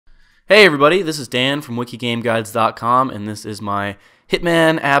Hey everybody, this is Dan from WikiGameGuides.com, and this is my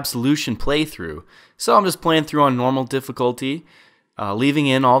Hitman Absolution playthrough. So I'm just playing through on normal difficulty, leaving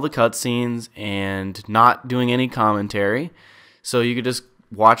in all the cutscenes and not doing any commentary. So you could just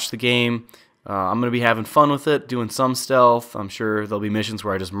watch the game. I'm going to be having fun with it, doing some stealth. I'm sure there'll be missions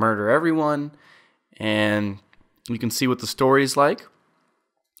where I just murder everyone, and you can see what the story's like.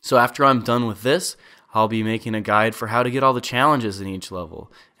 So after I'm done with this, I'll be making a guide for how to get all the challenges in each level.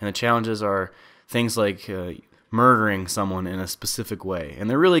 And the challenges are things like murdering someone in a specific way. And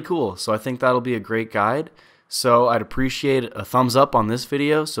they're really cool, so I think that'll be a great guide. So I'd appreciate a thumbs up on this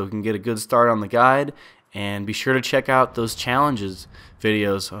video so we can get a good start on the guide. And be sure to check out those challenges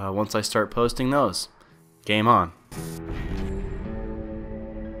videos once I start posting those. Game on.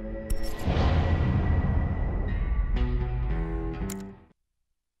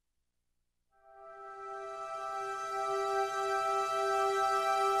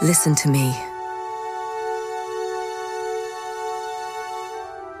 Listen to me.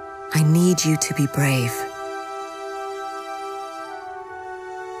 I need you to be brave.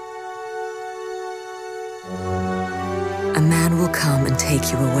 A man will come and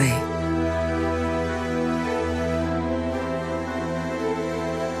take you away.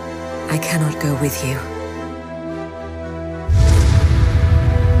 I cannot go with you.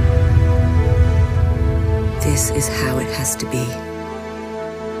 This is how it has to be.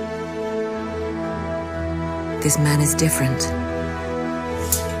 This man is different.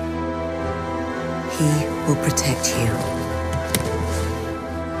 He will protect you.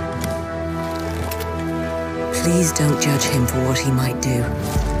 Please don't judge him for what he might do.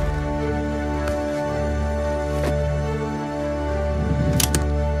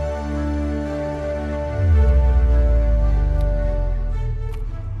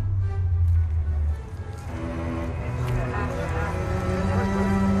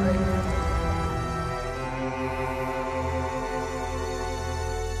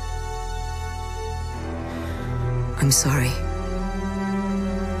 I'm sorry.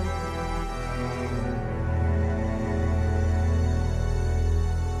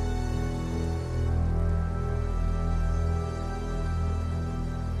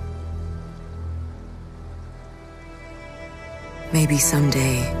 Maybe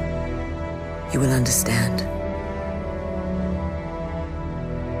someday you will understand.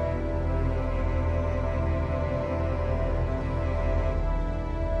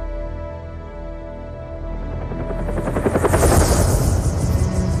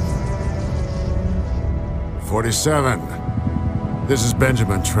 This is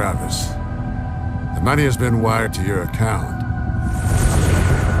Benjamin Travis. The money has been wired to your account.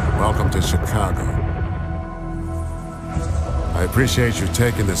 Welcome to Chicago. I appreciate you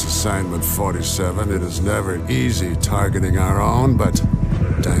taking this assignment, 47. It is never easy targeting our own, but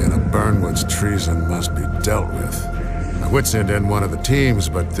Diana Burnwood's treason must be dealt with. My wits end in one of the teams,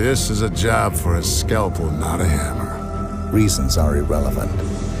 but this is a job for a scalpel, not a hammer. Reasons are irrelevant.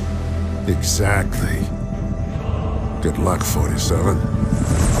 Exactly. Good luck, 47.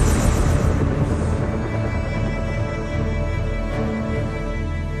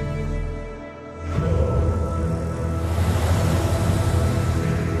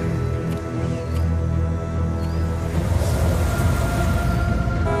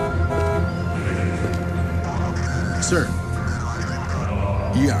 Sir.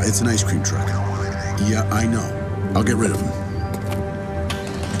 Yeah, it's an ice cream truck. Yeah, I know. I'll get rid of him.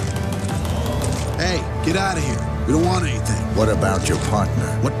 Hey, get out of here. We don't want anything. What about your partner?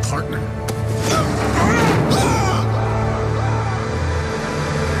 What partner?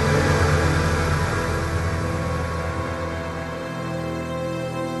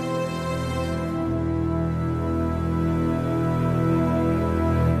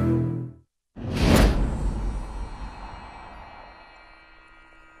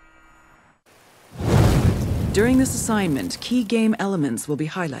 During this assignment, key game elements will be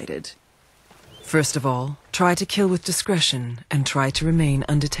highlighted. First of all, try to kill with discretion and try to remain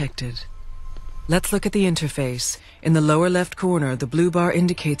undetected. Let's look at the interface. In the lower left corner, the blue bar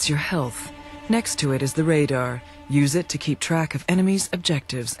indicates your health. Next to it is the radar. Use it to keep track of enemies,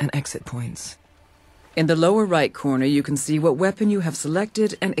 objectives, and exit points. In the lower right corner, you can see what weapon you have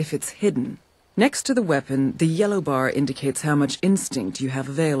selected and if it's hidden. Next to the weapon, the yellow bar indicates how much instinct you have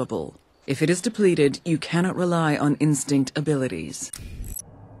available. If it is depleted, you cannot rely on instinct abilities.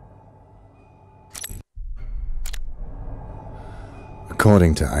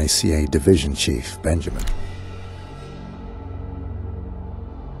 According to ICA Division Chief Benjamin,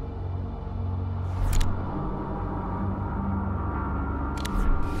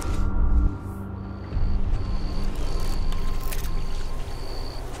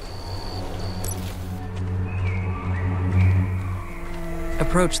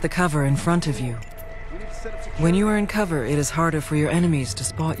 Approach the cover in front of you. When you are in cover, it is harder for your enemies to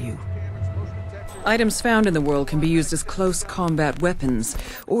spot you. Items found in the world can be used as close combat weapons,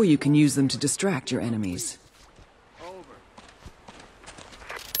 or you can use them to distract your enemies.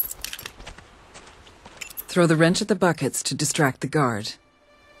 Throw the wrench at the buckets to distract the guard.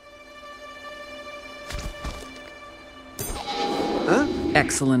 Huh?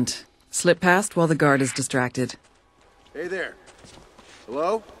 Excellent. Slip past while the guard is distracted. Hey there.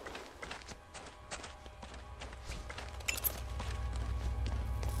 Hello?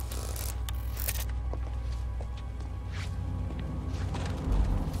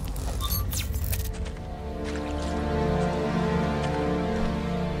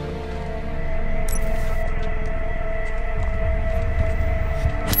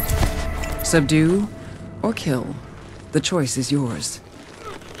 Subdue or kill. The choice is yours.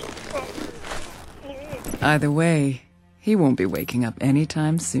 Either way, he won't be waking up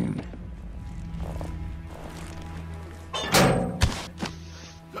anytime soon.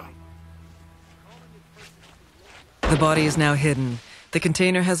 The body is now hidden. The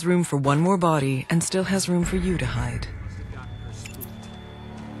container has room for one more body and still has room for you to hide.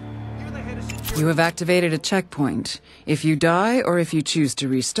 You have activated a checkpoint. If you die or if you choose to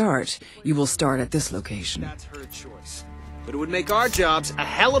restart, you will start at this location. That's her choice. But it would make our jobs a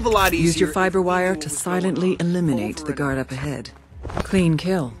hell of a lot easier. Use your fiber wire to silently eliminate the guard up ahead. Clean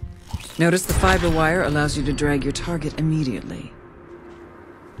kill. Notice the fiber wire allows you to drag your target immediately.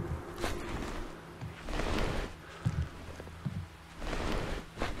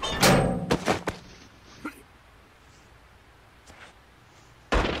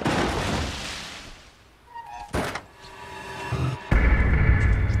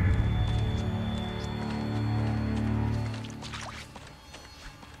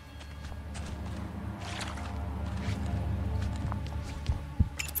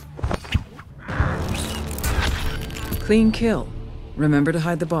 Clean kill. Remember to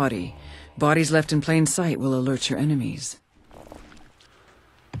hide the body. Bodies left in plain sight will alert your enemies.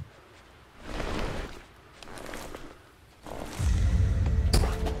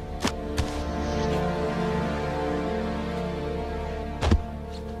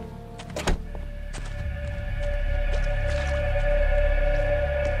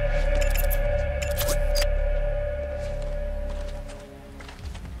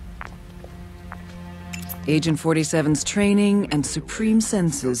 Agent 47's training and supreme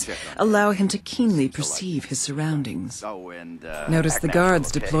senses allow him to keenly perceive his surroundings. Notice the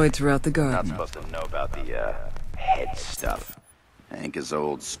guards deployed throughout the garden. Not supposed to know about the, head stuff. Hank is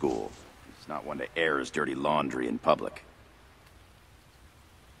old school. He's not one to air his dirty laundry in public.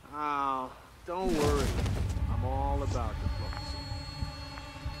 Oh, don't worry. I'm all about diplomacy.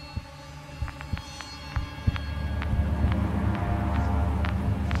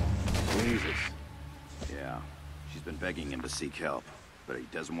 Jesus. Yeah, she's been begging him to seek help, but he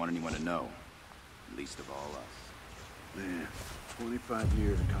doesn't want anyone to know. Least of all us. Man, 25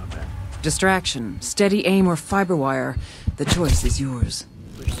 years of combat. Distraction, steady aim, or fiber wire. The choice is yours.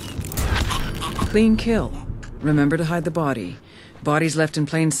 Clean kill. Remember to hide the body. Bodies left in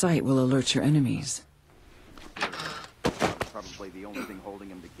plain sight will alert your enemies. Probably the only thing holding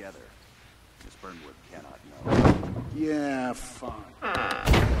him together. Miss Burnwood cannot know. Yeah, fine.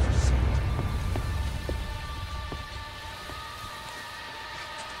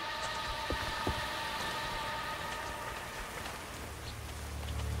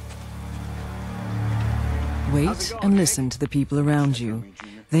 Wait and listen to the people around you.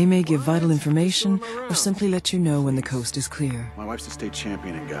 They may give vital information or simply let you know when the coast is clear. My wife's the state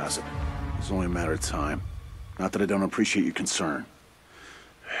champion in gossip. It's only a matter of time. Not that I don't appreciate your concern.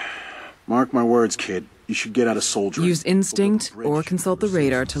 Mark my words, kid. You should get out of soldiering. Use instinct or consult the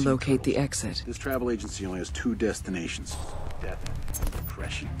radar to locate the exit. This travel agency only has 2 destinations. Death and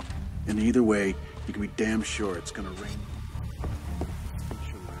depression. And either way, you can be damn sure it's gonna rain.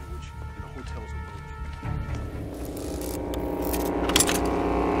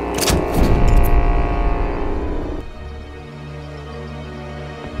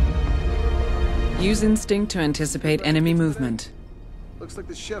 Use instinct to anticipate enemy movement. Looks like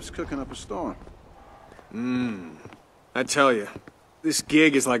the chef's cooking up a storm. I tell you, this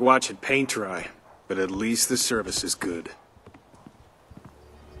gig is like watching paint dry, but at least the service is good.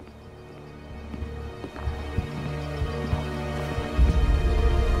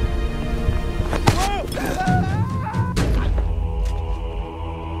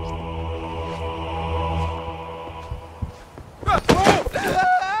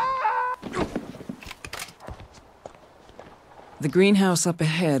 The greenhouse up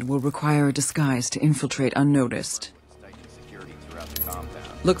ahead will require a disguise to infiltrate unnoticed. Tighten security throughout the compound.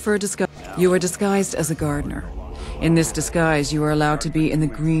 Look for a disguise. You are disguised as a gardener. In this disguise, you are allowed to be in the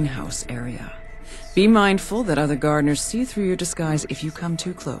greenhouse area. Be mindful that other gardeners see through your disguise if you come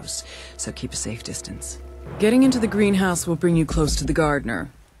too close, so keep a safe distance. Getting into the greenhouse will bring you close to the gardener.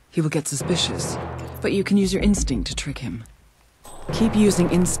 He will get suspicious, but you can use your instinct to trick him. Keep using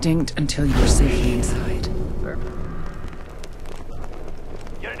instinct until you are safely inside.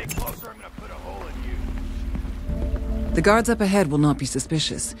 Get any closer, I'm gonna put a hole in you. The guards up ahead will not be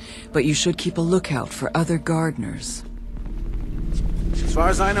suspicious, but you should keep a lookout for other gardeners. As far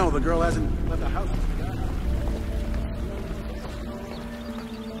as I know, the girl hasn't left the house.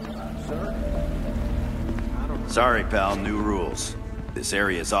 Sorry, pal, new rules. This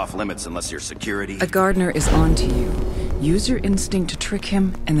area is off limits unless you're security. A gardener is on to you. Use your instinct to trick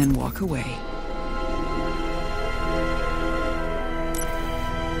him and then walk away.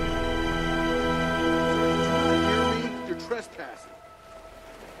 You're trespassing.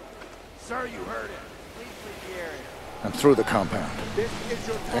 Sir, you heard it. Please leave the area. I'm through the compound.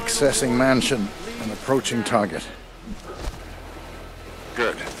 Accessing mansion and approaching target.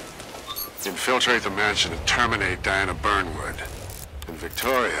 Good. Infiltrate the mansion and terminate Diana Burnwood. And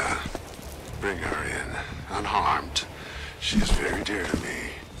Victoria, bring her in, unharmed. She is very dear to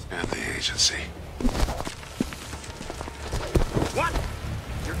me and the agency. What?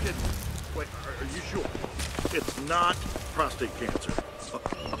 You're kidding. Wait, are you sure? It's not prostate cancer.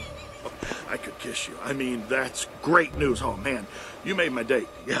 I could kiss you. I mean, that's great news. Oh, man, you made my day.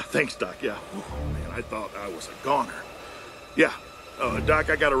 Yeah, thanks, Doc. Yeah. Oh, man, I thought I was a goner. Yeah. Doc,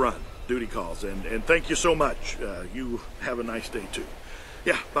 I gotta run. Duty calls. And thank you so much. You have a nice day, too.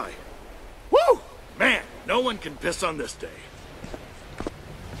 Yeah, bye. Woo! Man, no one can piss on this day.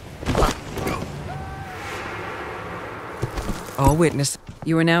 All witness.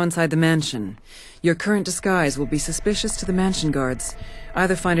 You are now inside the mansion. Your current disguise will be suspicious to the mansion guards.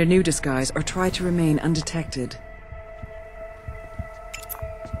 Either find a new disguise or try to remain undetected.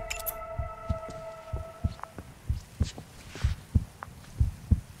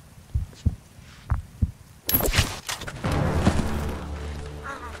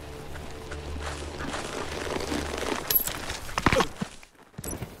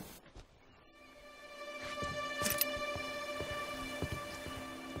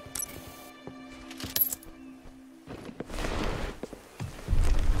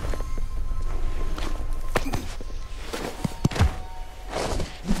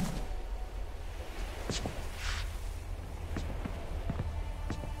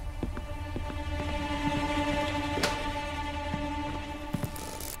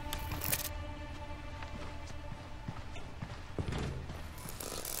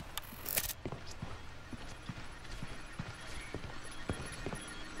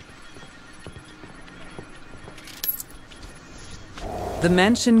 The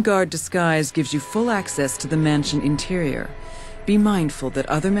mansion guard disguise gives you full access to the mansion interior. Be mindful that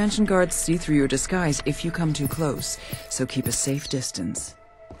other mansion guards see through your disguise if you come too close, so keep a safe distance.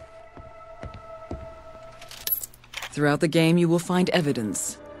 Throughout the game, you will find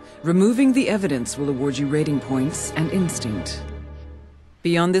evidence. Removing the evidence will award you rating points and instinct.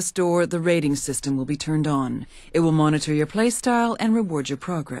 Beyond this door, the rating system will be turned on. It will monitor your playstyle and reward your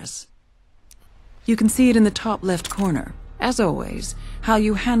progress. You can see it in the top left corner. As always, how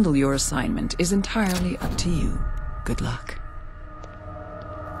you handle your assignment is entirely up to you. Good luck.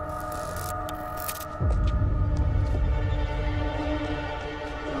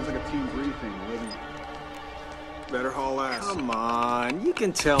 Sounds like a team briefing, living. Better haul ass. Come on, you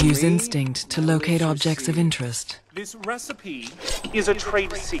can tell me. Use instinct to locate objects of interest. This recipe is a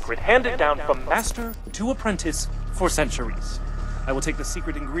trade secret handed down from master to apprentice for centuries. I will take the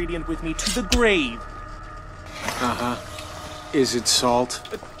secret ingredient with me to the grave. Uh-huh. Is it salt?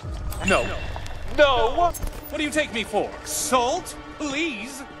 No. No! What do you take me for? Salt?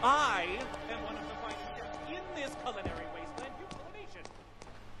 Please? I am one of the finest chefs in this culinary wasteland. You culination.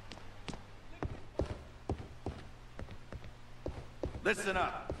 Listen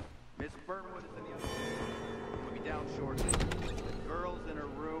up. Miss Burnwood is in the other room. We'll be down shortly. The girl's in her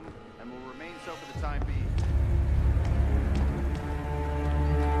room and will remain so for the time being.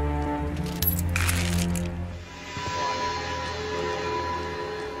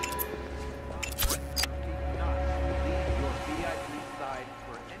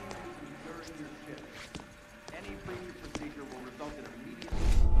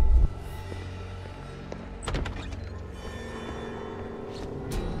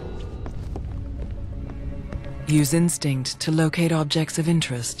 Use instinct to locate objects of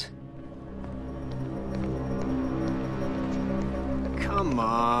interest. Come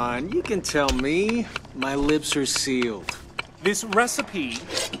on, you can tell me. My lips are sealed. This recipe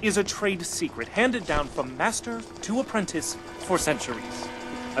is a trade secret handed down from master to apprentice for centuries.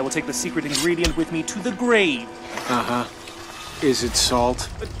 I will take the secret ingredient with me to the grave. Uh-huh. Is it salt?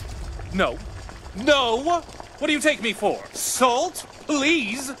 No. No! What do you take me for? Salt?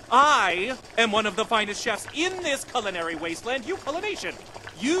 Please! I am one of the finest chefs in this culinary wasteland, you culination.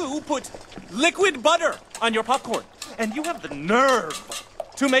 You put liquid butter on your popcorn, and you have the nerve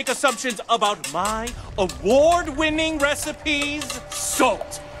to make assumptions about my award-winning recipes.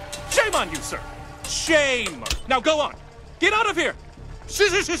 Salt! Shame on you, sir! Shame! Now go on! Get out of here! Shh.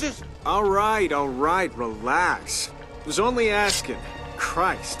 All right, relax. Was only asking.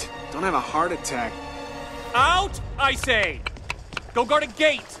 Christ, don't have a heart attack. Out, I say! Go guard a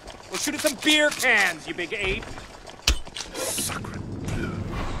gate, or shoot at some beer cans, you big ape. Sacre bleu.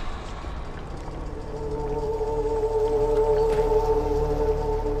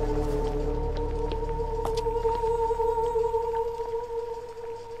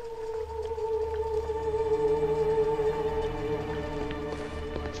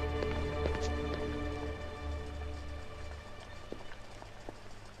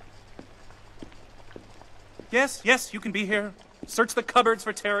 Yes, you can be here. Search the cupboards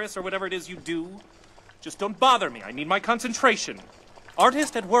for terrorists or whatever it is you do. Just don't bother me. I need my concentration.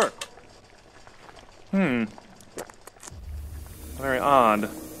 Artist at work. Very odd.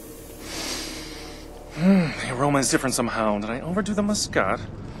 The aroma is different somehow. Did I overdo the muscat?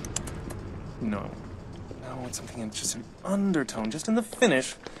 No, it's something in just an undertone, just in the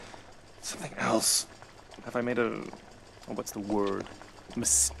finish. Something else. Have I made what's the word?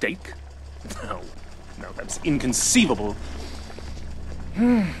 Mistake? No, that's inconceivable.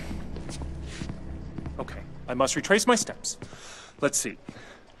 Okay, I must retrace my steps. Let's see.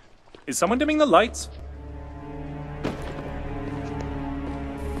 Is someone dimming the lights?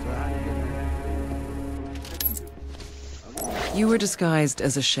 You were disguised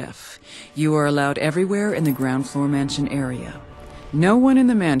as a chef. You are allowed everywhere in the ground floor mansion area. No one in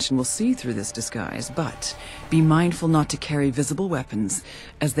the mansion will see through this disguise, but be mindful not to carry visible weapons,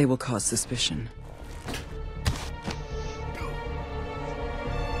 as they will cause suspicion.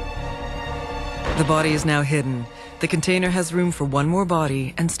 The body is now hidden. The container has room for one more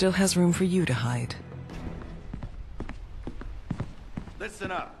body, and still has room for you to hide.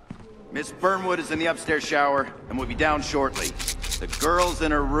 Listen up. Miss Burnwood is in the upstairs shower, and will be down shortly. The girl's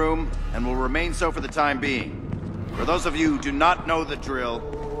in her room, and will remain so for the time being. For those of you who do not know the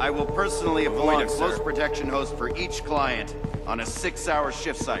drill, I will personally appoint a close protection host for each client on a 6-hour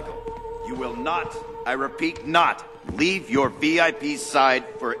shift cycle. You will not, I repeat, not leave your VIP side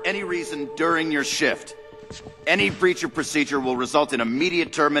for any reason during your shift. Any breach of procedure will result in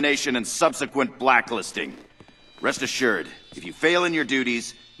immediate termination and subsequent blacklisting. Rest assured, if you fail in your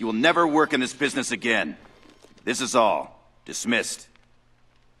duties, you will never work in this business again. This is all. Dismissed.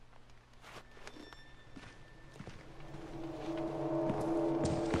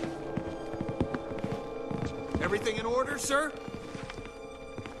 Everything in order, sir?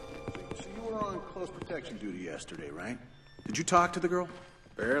 So you were on close protection duty yesterday, right? Did you talk to the girl?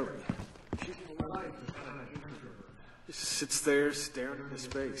 Barely. Just sits there staring into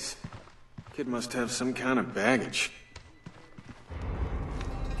space. Kid must have some kind of baggage.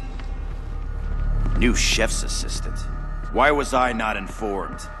 New chef's assistant. Why was I not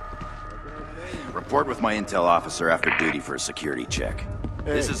informed? Report with my intel officer after duty for a security check.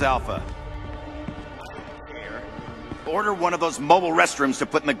 Hey. This is Alpha. Order one of those mobile restrooms to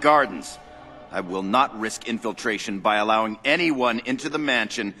put in the gardens. I will not risk infiltration by allowing anyone into the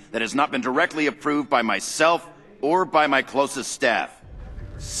mansion that has not been directly approved by myself or by my closest staff.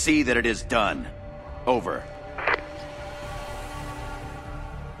 See that it is done. Over.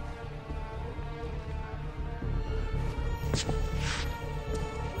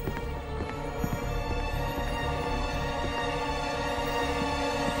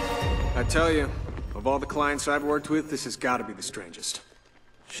 I tell you, of all the clients I've worked with, this has got to be the strangest.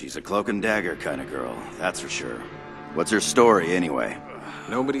 She's a cloak and dagger kind of girl, that's for sure. What's her story, anyway?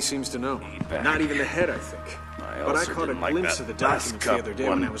 Nobody seems to know. Not even the head, I think. But I caught a glimpse of the documents the other day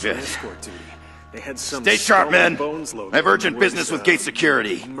when I was on escort duty. They had some Stay sharp, men! I have urgent words, business with gate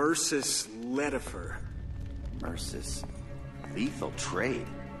security. Mercis Letifer. Mercis? Lethal trade?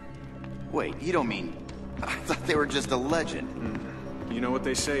 Wait, you don't mean... I thought they were just a legend. You know what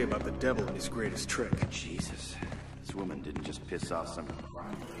they say about the devil and his greatest trick. Jesus. This woman didn't just piss off some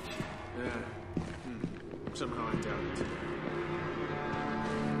crime lady. Yeah. Somehow I doubt it.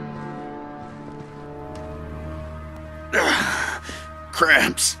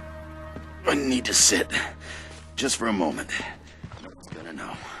 Cramps. I need to sit. Just for a moment. No one's gonna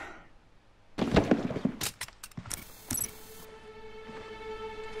know.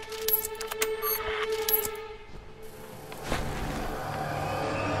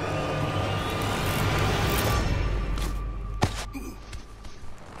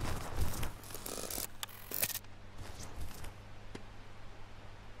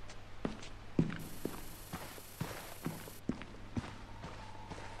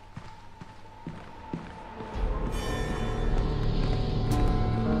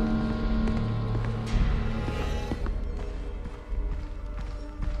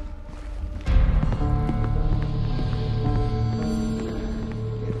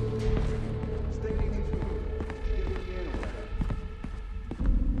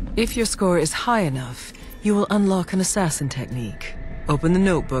 If your score is high enough, you will unlock an assassin technique. Open the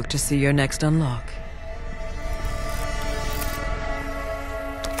notebook to see your next unlock.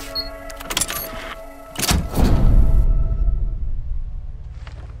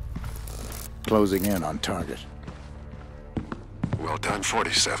 Closing in on target. Well done,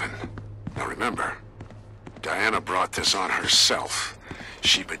 47. Now remember, Diana brought this on herself.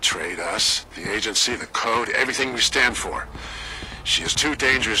 She betrayed us, the agency, the code, everything we stand for. She is too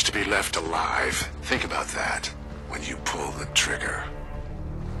dangerous to be left alive. Think about that when you pull the trigger.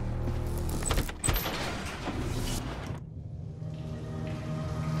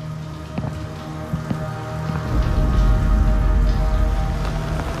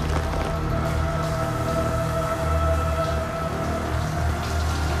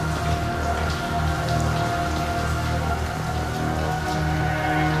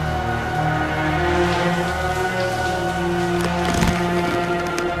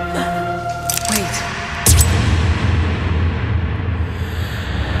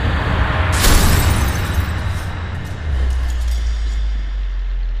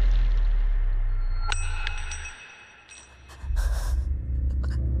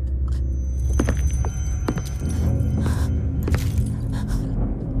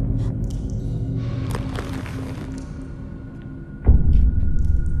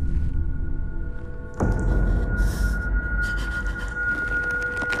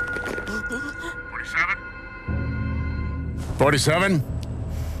 '47?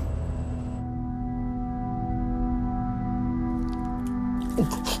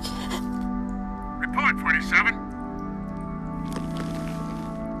 Report, 47.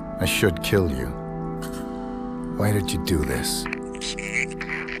 I should kill you. Why did you do this?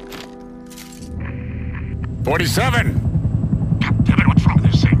 47! Damn it, what's wrong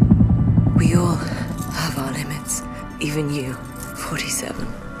with this thing? We all have our limits. Even you, 47.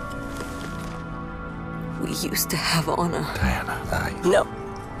 We used to have honor. Diana, No.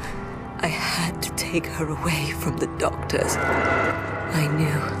 I had to take her away from the doctors. I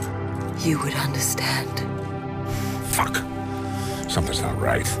knew you would understand. Fuck. Something's not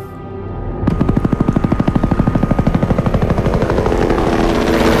right.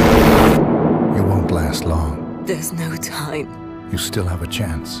 You won't last long. There's no time. You still have a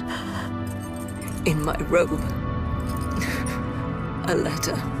chance. In my robe. A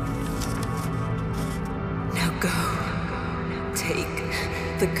letter. Now go. Take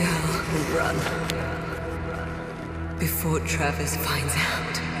the girl and run. Before Travis finds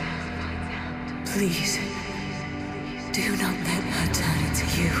out. Please. Do not let her turn it to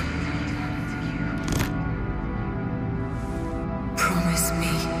you. Promise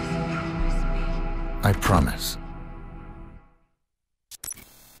me. I promise.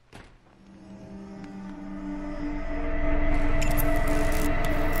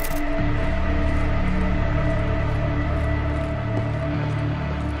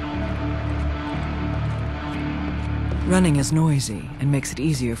 Running is noisy and makes it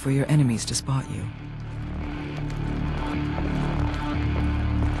easier for your enemies to spot you.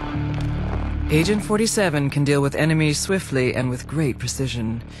 Agent 47 can deal with enemies swiftly and with great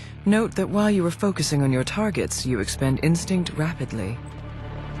precision. Note that while you are focusing on your targets, you expend instinct rapidly.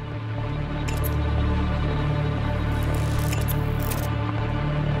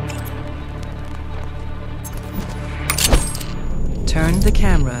 Turn the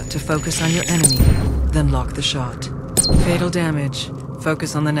camera to focus on your enemy, then lock the shot. Fatal damage.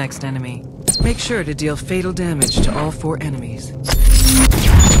 Focus on the next enemy. Make sure to deal fatal damage to all 4 enemies.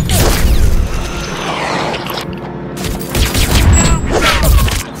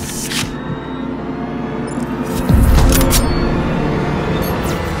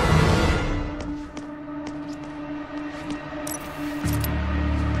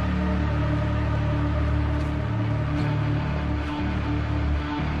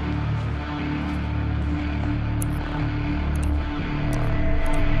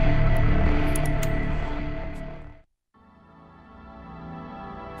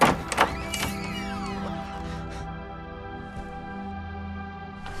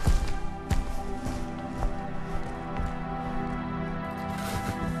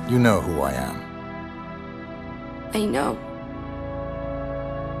 You know who I am. I know.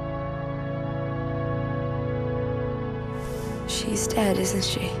 She's dead, isn't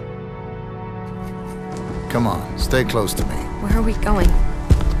she? Come on, stay close to me. Where are we going?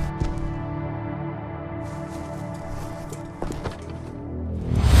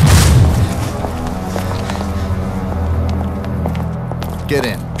 Get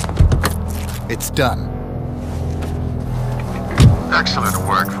in. It's done. Excellent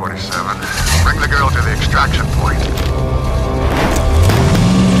work, 47. Bring the girl to the extraction point.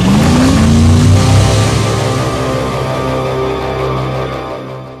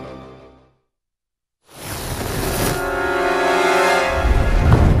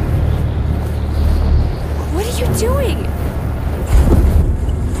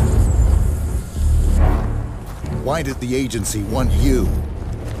 Why did the agency want you?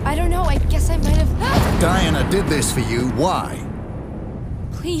 I don't know, I guess I might have... Diana did this for you. Why?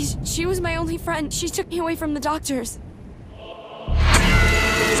 Please, she was my only friend. She took me away from the doctors.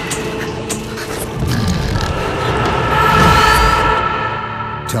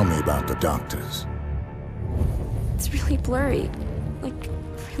 Tell me about the doctors. It's really blurry. Like,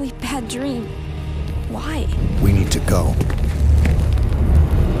 really bad dream. Why? We need to go.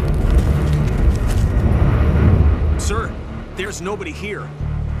 Sir, there's nobody here.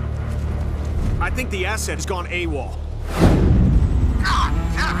 I think the asset has gone AWOL. God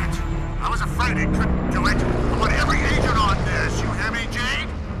damn it! I was afraid it couldn't do it. I want every agent on this, you hear me, Jade?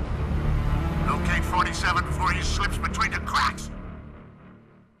 Locate 47 before he slips between the cracks.